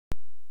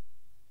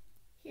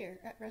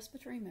at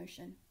Respiratory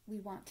Motion, we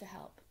want to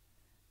help.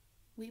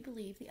 We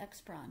believe the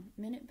ExSpiron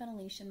Minute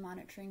Ventilation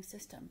Monitoring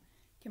System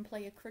can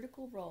play a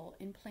critical role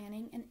in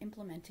planning and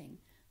implementing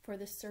for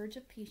the surge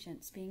of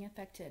patients being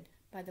affected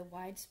by the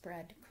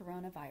widespread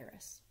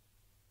coronavirus.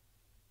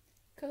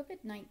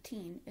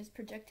 COVID-19 is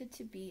projected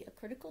to be a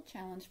critical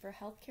challenge for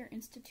healthcare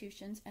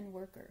institutions and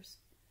workers.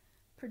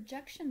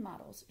 Projection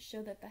models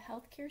show that the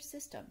healthcare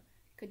system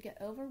could get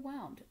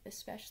overwhelmed,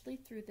 especially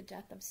through the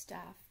death of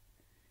staff,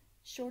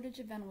 shortage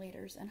of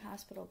ventilators and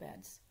hospital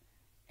beds,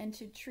 and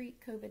to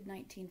treat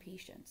COVID-19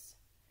 patients.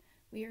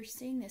 We are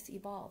seeing this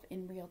evolve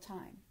in real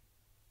time.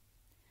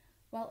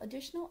 While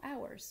additional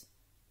hours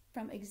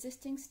from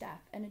existing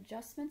staff and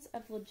adjustments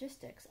of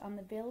logistics on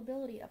the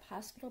availability of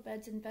hospital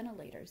beds and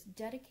ventilators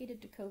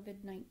dedicated to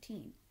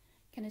COVID-19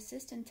 can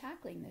assist in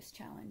tackling this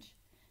challenge,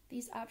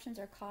 these options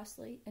are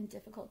costly and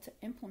difficult to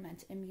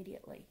implement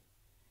immediately.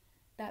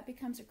 That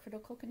becomes a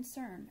critical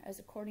concern as,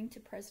 according to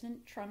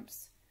President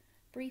Trump's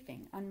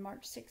briefing on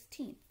March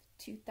 16,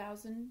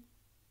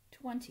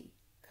 2020,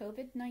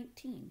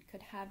 COVID-19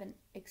 could have an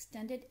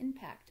extended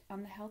impact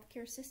on the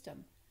healthcare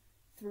system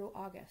through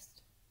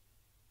August.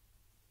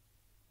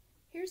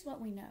 Here's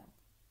what we know.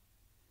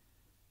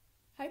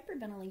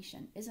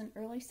 Hyperventilation is an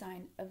early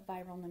sign of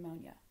viral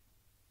pneumonia,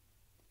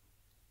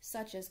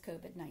 such as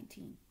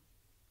COVID-19.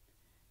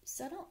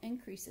 Subtle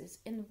increases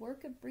in the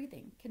work of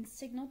breathing can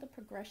signal the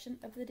progression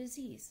of the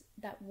disease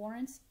that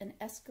warrants an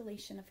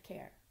escalation of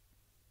care.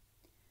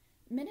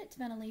 Minute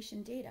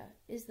ventilation data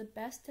is the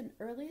best and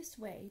earliest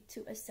way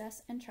to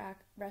assess and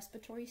track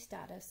respiratory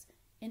status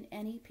in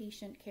any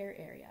patient care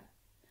area,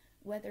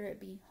 whether it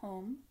be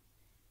home,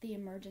 the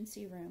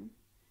emergency room,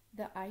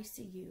 the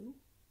ICU,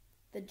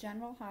 the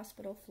general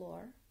hospital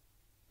floor,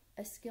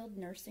 a skilled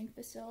nursing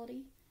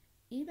facility,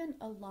 even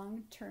a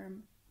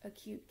long-term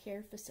acute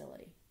care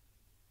facility.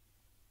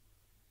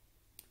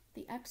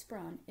 The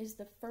ExSpiron is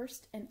the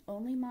first and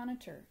only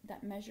monitor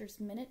that measures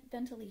minute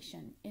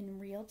ventilation in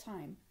real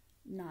time,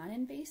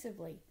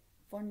 non-invasively,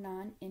 for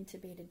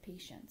non-intubated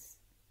patients.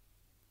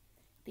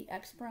 The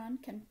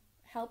ExSpiron can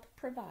help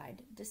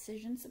provide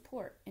decision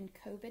support in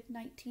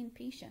COVID-19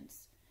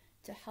 patients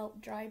to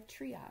help drive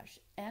triage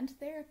and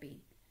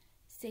therapy,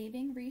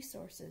 saving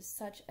resources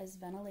such as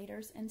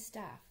ventilators and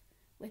staff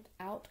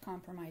without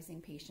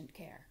compromising patient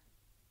care.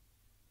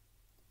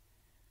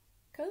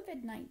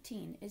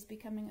 COVID-19 is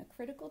becoming a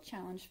critical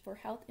challenge for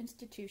health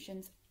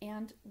institutions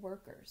and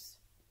workers.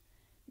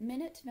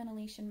 Minute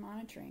ventilation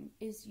monitoring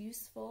is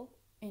useful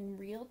in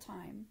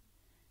real-time,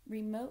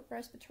 remote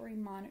respiratory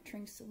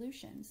monitoring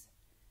solutions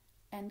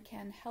and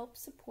can help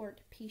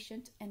support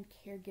patient and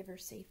caregiver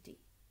safety.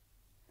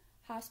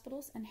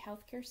 Hospitals and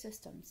healthcare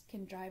systems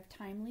can drive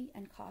timely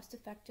and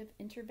cost-effective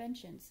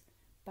interventions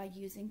by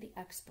using the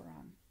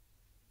ExSpiron.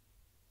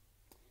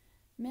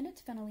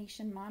 Minute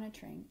ventilation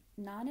monitoring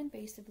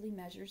non-invasively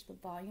measures the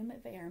volume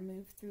of air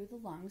moved through the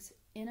lungs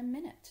in a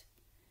minute,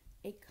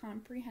 a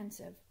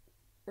comprehensive,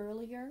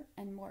 earlier,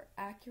 and more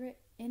accurate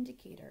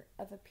indicator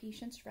of a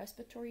patient's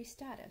respiratory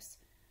status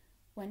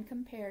when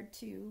compared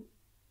to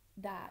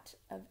that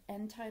of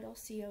end-tidal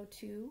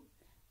CO2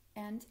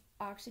 and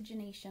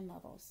oxygenation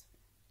levels,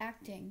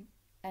 acting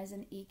as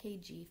an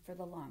EKG for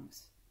the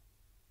lungs.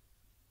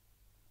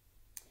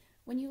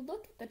 When you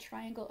look at the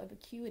triangle of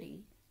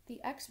acuity, the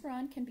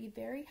ExSpiron can be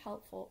very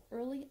helpful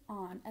early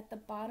on at the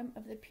bottom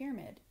of the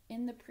pyramid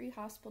in the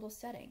pre-hospital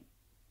setting.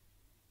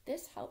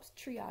 This helps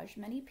triage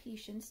many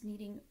patients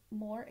needing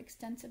more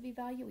extensive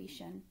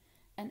evaluation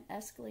and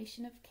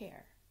escalation of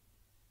care.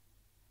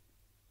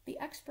 The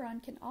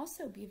ExSpiron can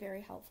also be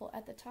very helpful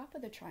at the top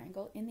of the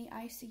triangle in the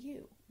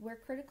ICU, where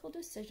critical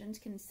decisions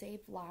can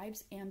save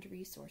lives and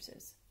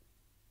resources,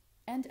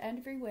 and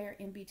everywhere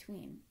in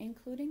between,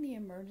 including the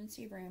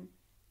emergency room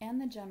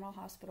and the general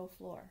hospital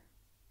floor.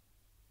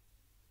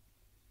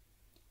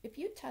 If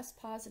you test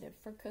positive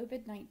for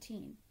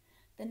COVID-19,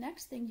 the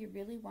next thing you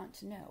really want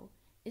to know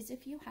is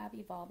if you have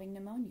evolving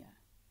pneumonia.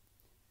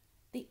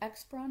 The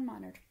ExSpiron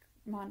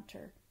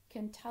monitor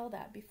can tell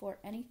that before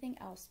anything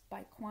else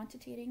by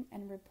quantitating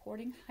and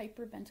reporting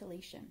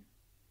hyperventilation.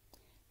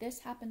 This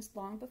happens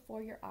long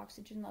before your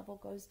oxygen level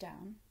goes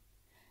down.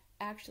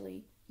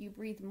 Actually, you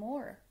breathe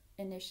more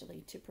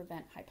initially to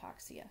prevent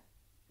hypoxia.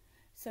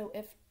 So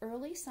if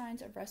early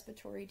signs of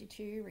respiratory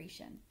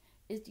deterioration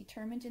is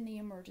determined in the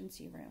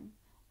emergency room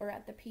or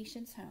at the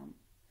patient's home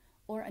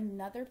or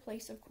another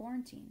place of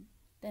quarantine,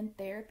 then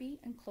therapy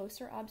and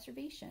closer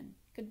observation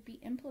could be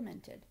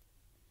implemented.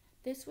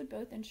 This would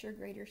both ensure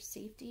greater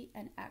safety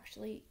and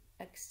actually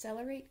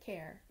accelerate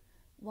care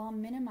while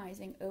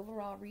minimizing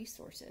overall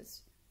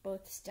resources,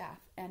 both staff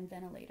and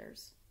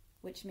ventilators,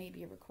 which may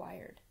be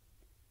required.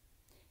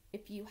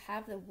 If you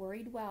have the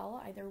worried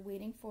well either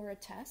waiting for a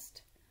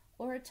test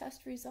or a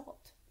test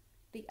result,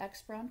 the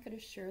ExSpiron could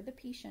assure the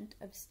patient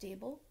of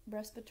stable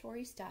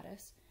respiratory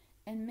status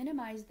and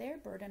minimize their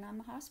burden on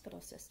the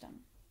hospital system.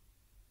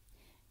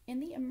 In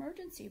the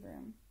emergency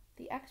room,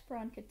 the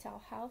ExSpiron could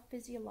tell how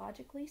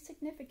physiologically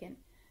significant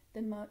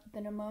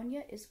the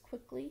pneumonia is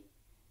quickly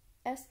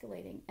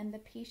escalating, and the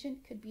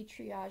patient could be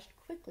triaged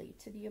quickly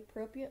to the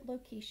appropriate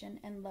location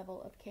and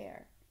level of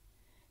care.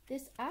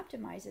 This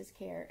optimizes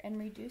care and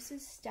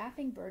reduces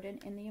staffing burden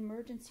in the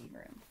emergency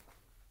room.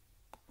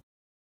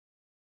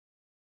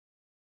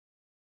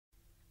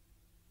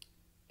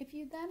 If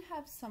you then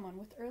have someone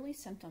with early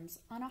symptoms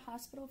on a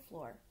hospital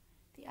floor,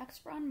 the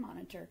ExSpiron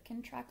monitor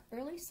can track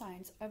early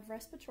signs of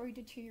respiratory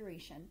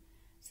deterioration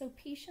so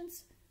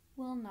patients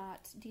will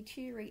not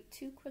deteriorate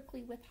too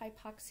quickly with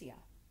hypoxia.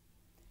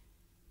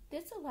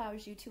 This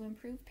allows you to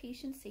improve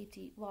patient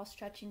safety while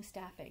stretching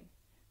staffing,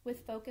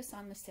 with focus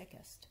on the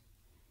sickest.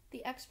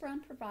 The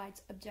ExSpiron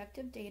provides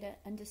objective data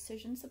and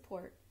decision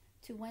support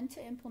to when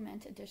to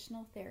implement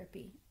additional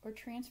therapy or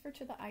transfer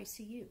to the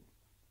ICU.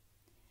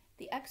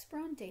 The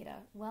ExSpiron data,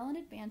 well in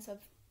advance of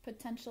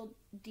potential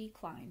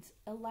declines,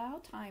 allow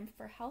time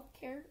for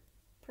healthcare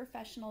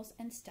professionals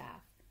and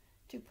staff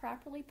to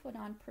properly put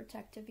on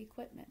protective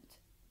equipment.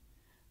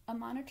 A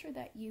monitor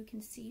that you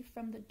can see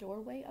from the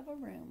doorway of a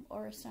room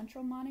or a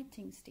central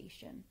monitoring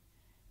station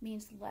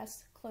means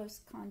less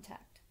close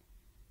contact.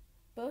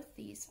 Both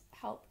these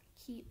help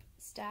keep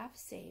staff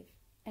safe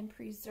and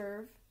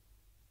preserve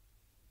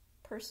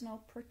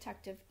personal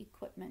protective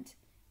equipment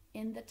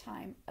in the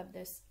time of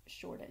this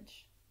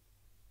shortage.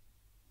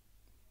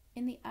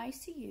 In the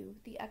ICU,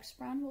 the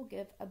ExSpiron will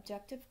give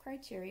objective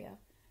criteria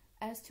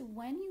as to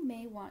when you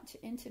may want to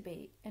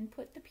intubate and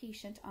put the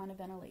patient on a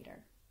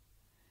ventilator.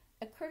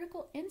 A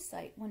critical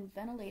insight when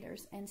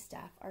ventilators and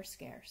staff are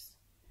scarce,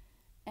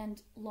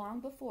 and long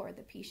before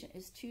the patient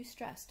is too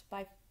stressed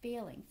by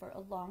failing for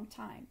a long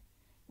time,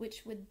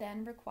 which would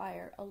then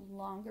require a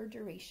longer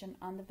duration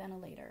on the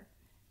ventilator.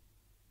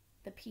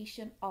 The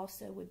patient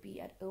also would be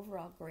at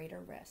overall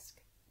greater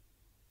risk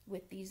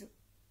with these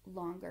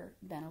longer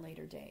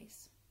ventilator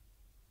days.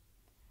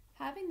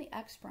 Having the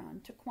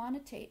ExSpiron to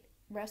quantitate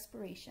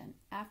respiration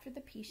after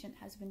the patient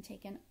has been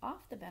taken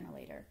off the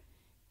ventilator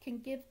can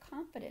give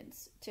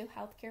confidence to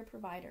healthcare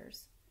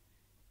providers,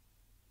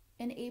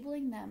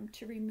 enabling them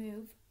to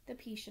remove the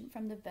patient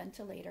from the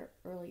ventilator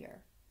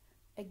earlier,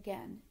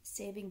 again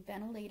saving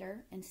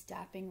ventilator and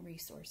staffing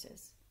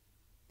resources.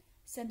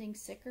 Sending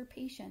sicker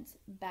patients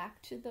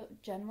back to the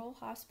general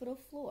hospital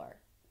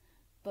floor,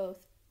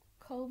 both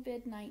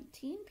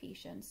COVID-19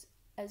 patients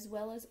as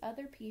well as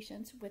other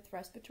patients with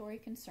respiratory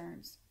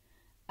concerns,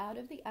 out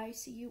of the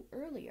ICU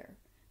earlier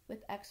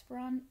with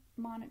ExSpiron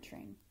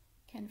monitoring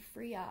can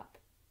free up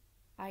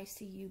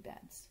ICU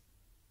beds.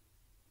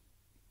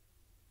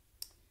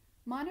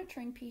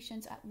 Monitoring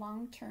patients at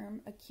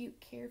long-term acute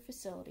care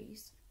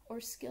facilities or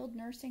skilled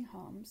nursing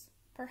homes,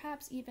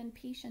 perhaps even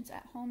patients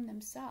at home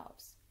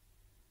themselves,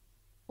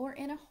 or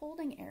in a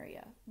holding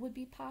area would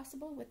be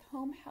possible with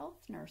home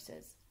health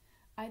nurses,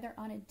 either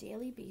on a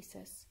daily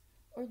basis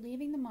or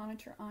leaving the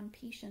monitor on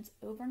patients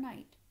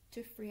overnight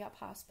to free up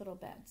hospital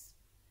beds.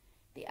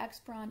 The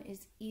ExSpiron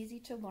is easy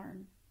to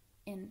learn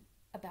in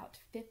about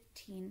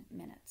 15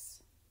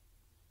 minutes.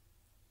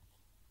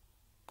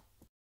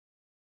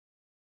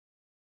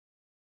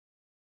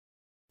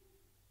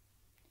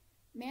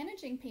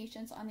 Managing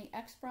patients on the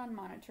ExSpiron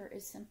monitor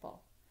is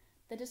simple.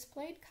 The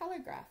displayed color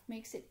graph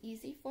makes it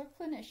easy for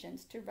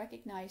clinicians to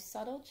recognize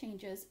subtle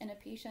changes in a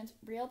patient's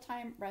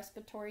real-time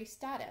respiratory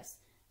status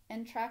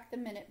and track the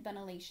minute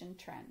ventilation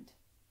trend.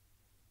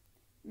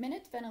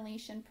 Minute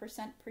ventilation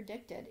percent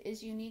predicted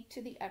is unique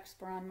to the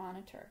ExSpiron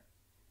monitor.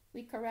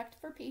 We correct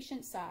for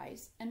patient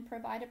size and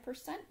provide a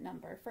percent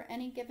number for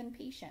any given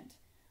patient,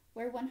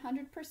 where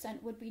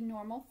 100% would be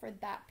normal for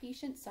that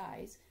patient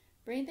size,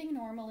 breathing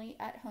normally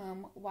at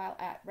home while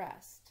at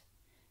rest.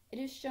 It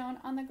is shown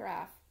on the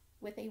graph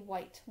with a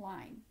white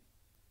line.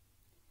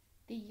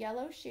 The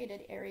yellow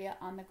shaded area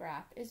on the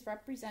graph is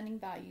representing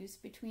values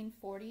between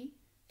 40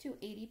 to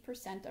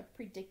 80% of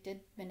predicted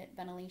minute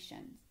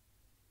ventilation.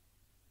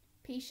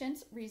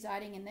 Patients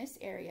residing in this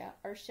area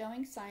are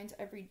showing signs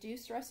of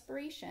reduced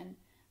respiration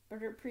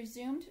but are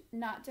presumed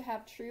not to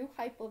have true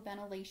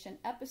hypoventilation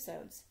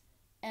episodes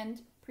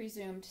and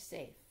presumed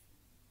safe.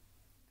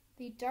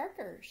 The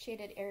darker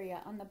shaded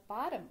area on the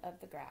bottom of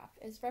the graph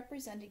is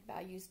representing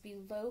values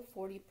below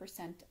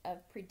 40%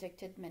 of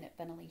predicted minute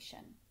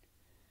ventilation.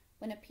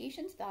 When a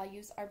patient's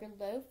values are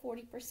below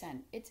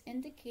 40%, it's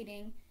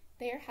indicating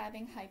they are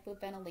having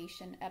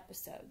hypoventilation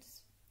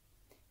episodes.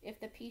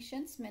 If the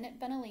patient's minute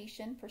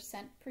ventilation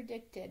percent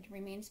predicted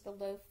remains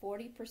below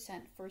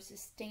 40% for a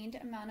sustained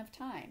amount of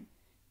time,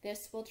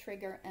 this will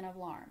trigger an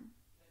alarm.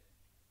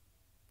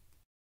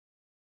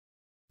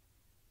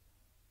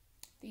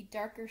 The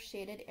darker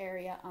shaded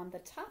area on the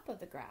top of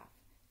the graph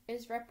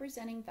is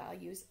representing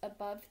values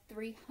above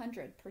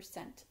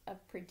 300%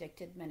 of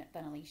predicted minute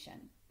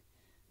ventilation.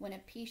 When a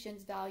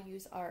patient's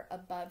values are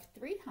above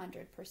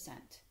 300%,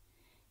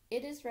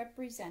 it is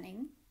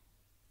representing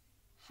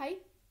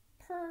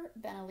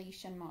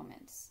hyperventilation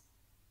moments.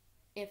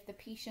 If the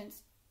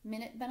patient's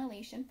minute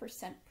ventilation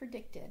percent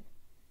predicted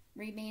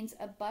remains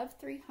above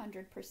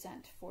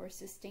 300% for a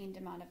sustained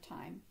amount of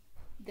time,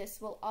 this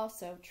will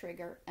also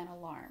trigger an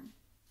alarm.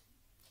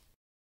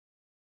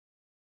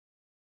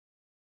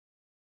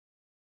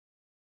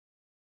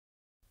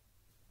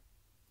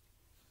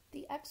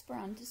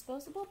 ExSpiron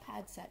disposable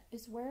pad set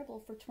is wearable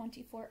for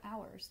 24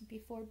 hours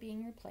before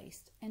being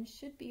replaced and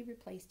should be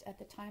replaced at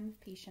the time of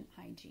patient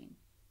hygiene.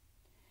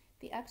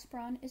 The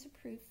ExSpiron is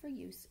approved for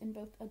use in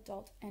both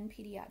adult and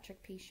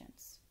pediatric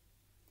patients.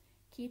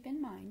 Keep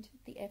in mind,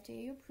 the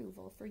FDA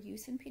approval for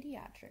use in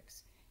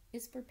pediatrics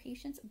is for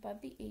patients above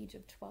the age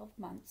of 12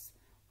 months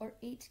or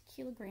 8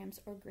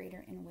 kilograms or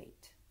greater in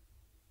weight.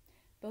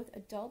 Both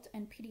adult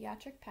and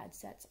pediatric pad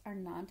sets are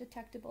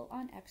non-detectable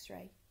on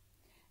X-ray,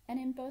 and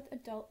in both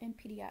adult and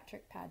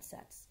pediatric pad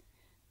sets,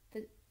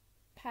 the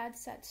pad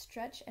sets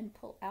stretch and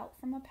pull out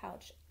from a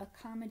pouch,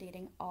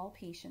 accommodating all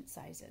patient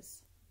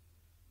sizes.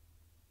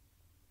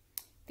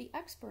 The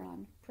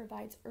ExSpiron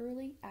provides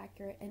early,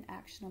 accurate, and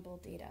actionable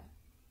data.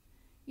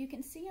 You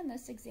can see in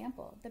this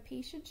example, the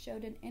patient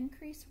showed an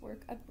increased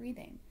work of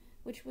breathing,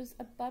 which was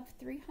above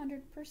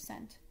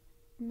 300%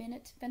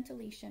 minute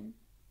ventilation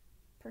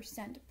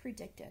percent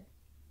predicted.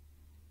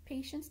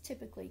 Patients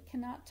typically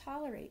cannot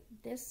tolerate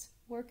this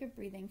work of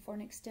breathing for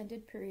an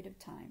extended period of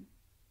time.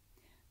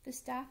 The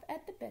staff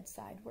at the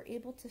bedside were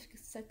able to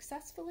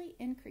successfully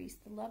increase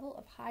the level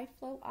of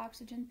high-flow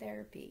oxygen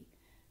therapy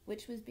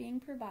which was being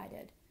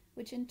provided,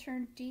 which in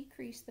turn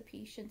decreased the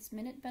patient's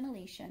minute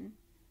ventilation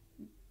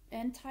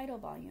and tidal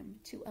volume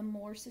to a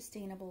more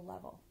sustainable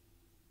level.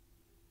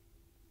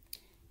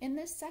 In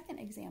this second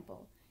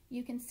example,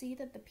 you can see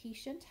that the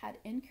patient had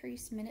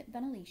increased minute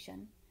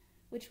ventilation,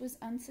 which was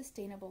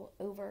unsustainable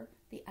over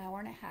the hour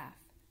and a half,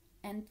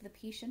 and the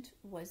patient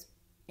was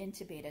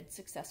intubated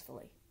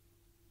successfully.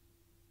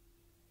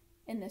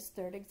 In this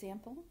third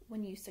example,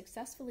 when you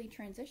successfully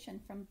transition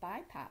from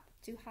BIPAP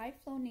to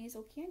high-flow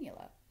nasal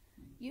cannula,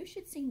 you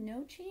should see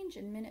no change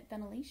in minute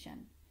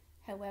ventilation,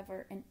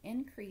 however, an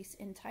increase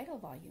in tidal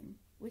volume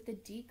with a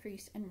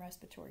decrease in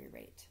respiratory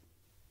rate.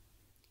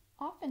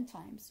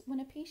 Oftentimes, when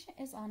a patient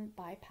is on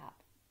BIPAP,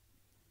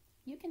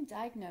 you can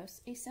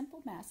diagnose a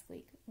simple mask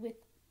leak with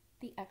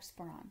the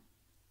ExSpiron.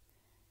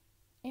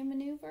 A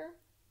maneuver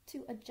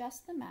to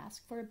adjust the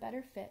mask for a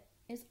better fit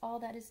is all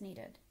that is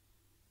needed.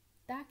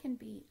 That can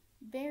be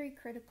very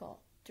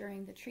critical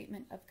during the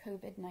treatment of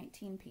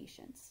COVID-19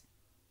 patients.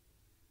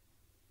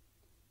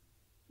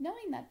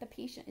 Knowing that the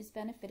patient is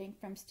benefiting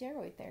from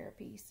steroid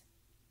therapies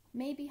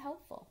may be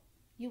helpful.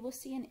 You will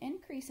see an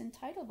increase in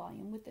tidal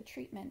volume with the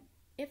treatment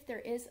if there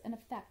is an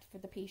effect for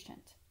the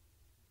patient.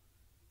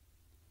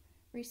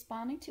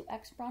 Responding to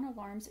ExSpiron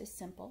alarms is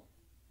simple.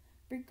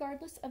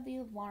 Regardless of the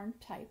alarm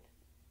type,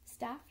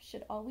 staff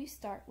should always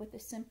start with a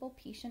simple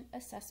patient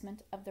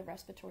assessment of the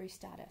respiratory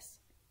status.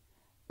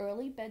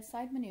 Early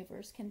bedside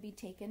maneuvers can be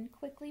taken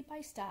quickly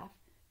by staff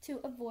to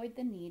avoid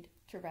the need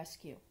to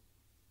rescue.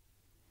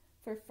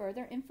 For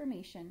further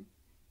information,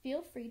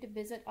 feel free to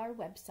visit our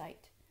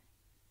website,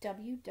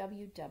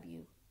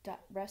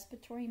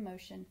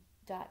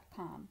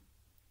 www.respiratorymotion.com,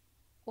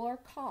 or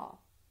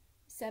call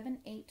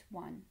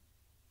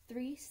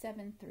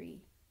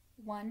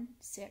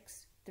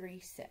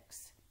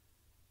 781-373-1636.